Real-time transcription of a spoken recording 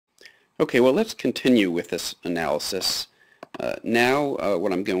Okay, well, let's continue with this analysis. Now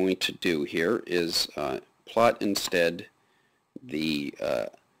what I'm going to do here is plot instead the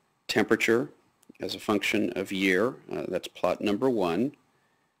temperature as a function of year. That's plot number 1,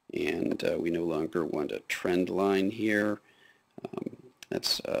 and we no longer want a trend line here.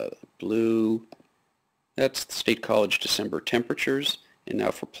 That's blue. That's the State College December temperatures. And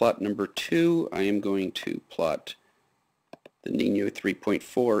now for plot number 2, I am going to plot the Niño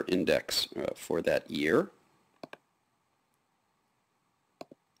 3.4 index for that year.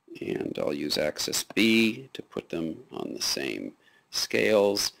 And I'll use axis B to put them on the same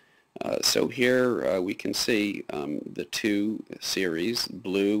scales. So here we can see the two series.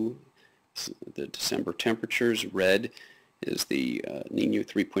 Blue, the December temperatures. Red is the Niño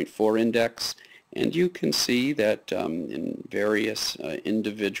 3.4 index. And you can see that in various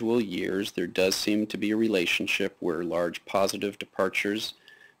individual years there does seem to be a relationship where large positive departures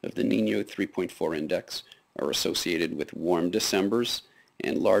of the Niño 3.4 index are associated with warm Decembers,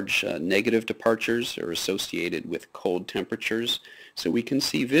 and large negative departures are associated with cold temperatures. So we can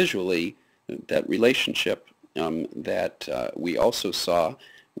see visually that relationship that we also saw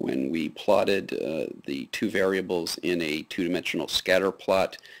when we plotted the two variables in a two-dimensional scatter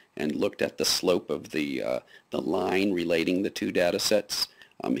plot and looked at the slope of the line relating the two data sets.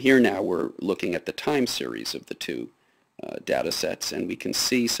 Here now we're looking at the time series of the two data sets, and we can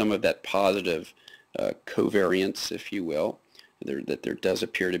see some of that positive covariance, if you will, that there does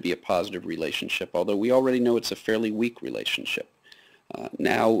appear to be a positive relationship, although we already know it's a fairly weak relationship.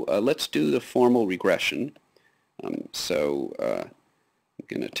 Now let's do the formal regression. I'm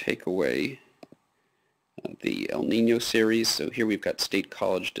going to take away the El Nino series. So here we've got State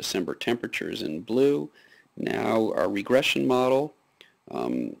College December temperatures in blue. Now our regression model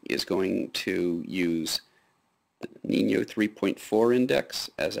is going to use the Niño 3.4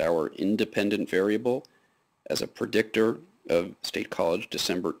 index as our independent variable, as a predictor of State College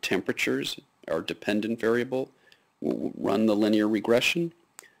December temperatures, our dependent variable. We'll run the linear regression.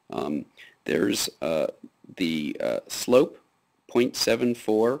 There's the slope,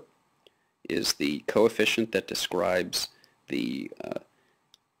 0.74, is the coefficient that describes the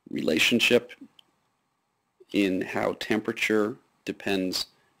relationship in how temperature depends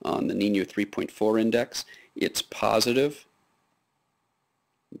on the Niño 3.4 index. It's positive.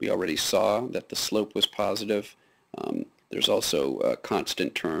 We already saw that the slope was positive. There's also a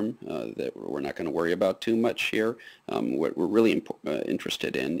constant term that we're not going to worry about too much here. What we're really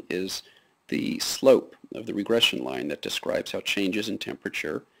interested in is the slope of the regression line that describes how changes in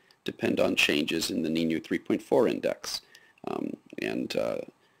temperature depend on changes in the Niño 3.4 index.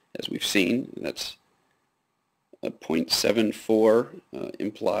 As we've seen, that's a 0.74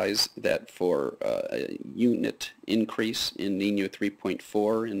 implies that for a unit increase in Niño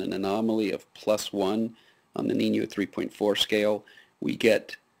 3.4 in an anomaly of +1 on the Niño 3.4 scale, we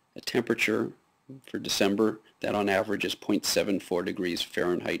get a temperature for December that on average is 0.74 degrees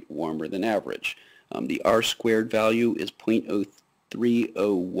Fahrenheit warmer than average. The R squared value is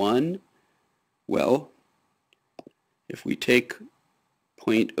 0.0301. Well, if we take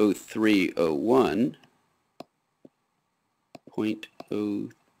 0.0301,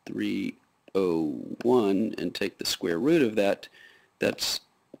 0.0301 and take the square root of that, that's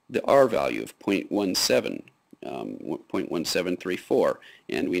the R value of 0.17, 0.1734,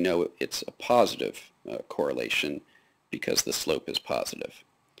 and we know it's a positive correlation because the slope is positive.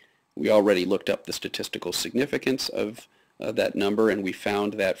 We already looked up the statistical significance of that number, and we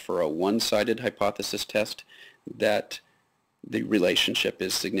found that for a one-sided hypothesis test that the relationship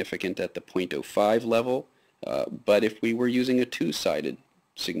is significant at the 0.05 level, but if we were using a two-sided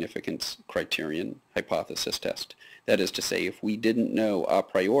significance criterion hypothesis test, that is to say, if we didn't know a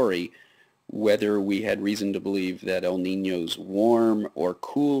priori whether we had reason to believe that El Niño's warm or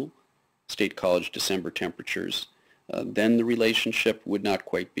cool State College December temperatures, then the relationship would not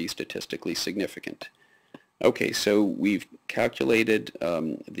quite be statistically significant. Okay, so we've calculated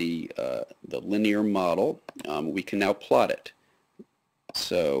the linear model. We can now plot it.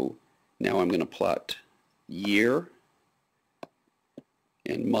 So now I'm going to plot year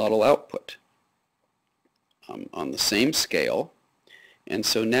and model output on the same scale. And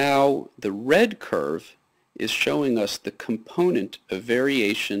so now the red curve is showing us the component of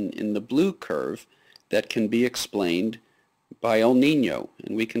variation in the blue curve that can be explained by El Nino.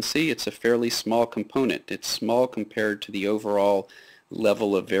 And we can see it's a fairly small component. It's small compared to the overall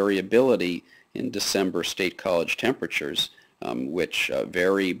level of variability in December State College temperatures, which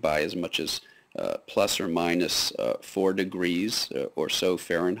vary by as much as plus or minus 4 degrees or so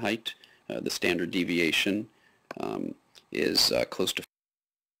Fahrenheit. The standard deviation is close to